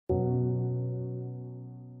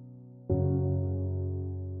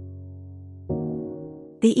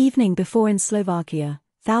The evening before in Slovakia,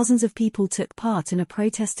 thousands of people took part in a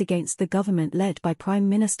protest against the government led by Prime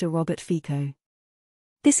Minister Robert Fico.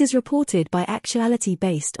 This is reported by Aktuality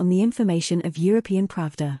based on the information of European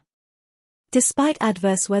Pravda. Despite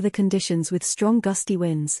adverse weather conditions with strong gusty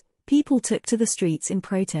winds, people took to the streets in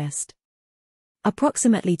protest.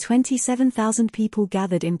 Approximately 27,000 people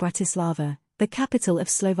gathered in Bratislava, the capital of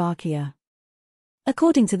Slovakia.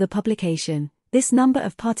 According to the publication, this number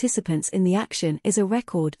of participants in the action is a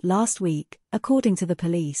record. Last week, according to the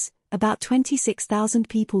police, about 26,000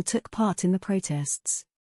 people took part in the protests.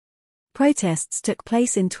 Protests took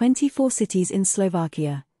place in 24 cities in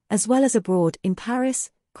Slovakia, as well as abroad in Paris,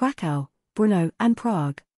 Krakow, Brno, and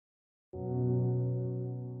Prague.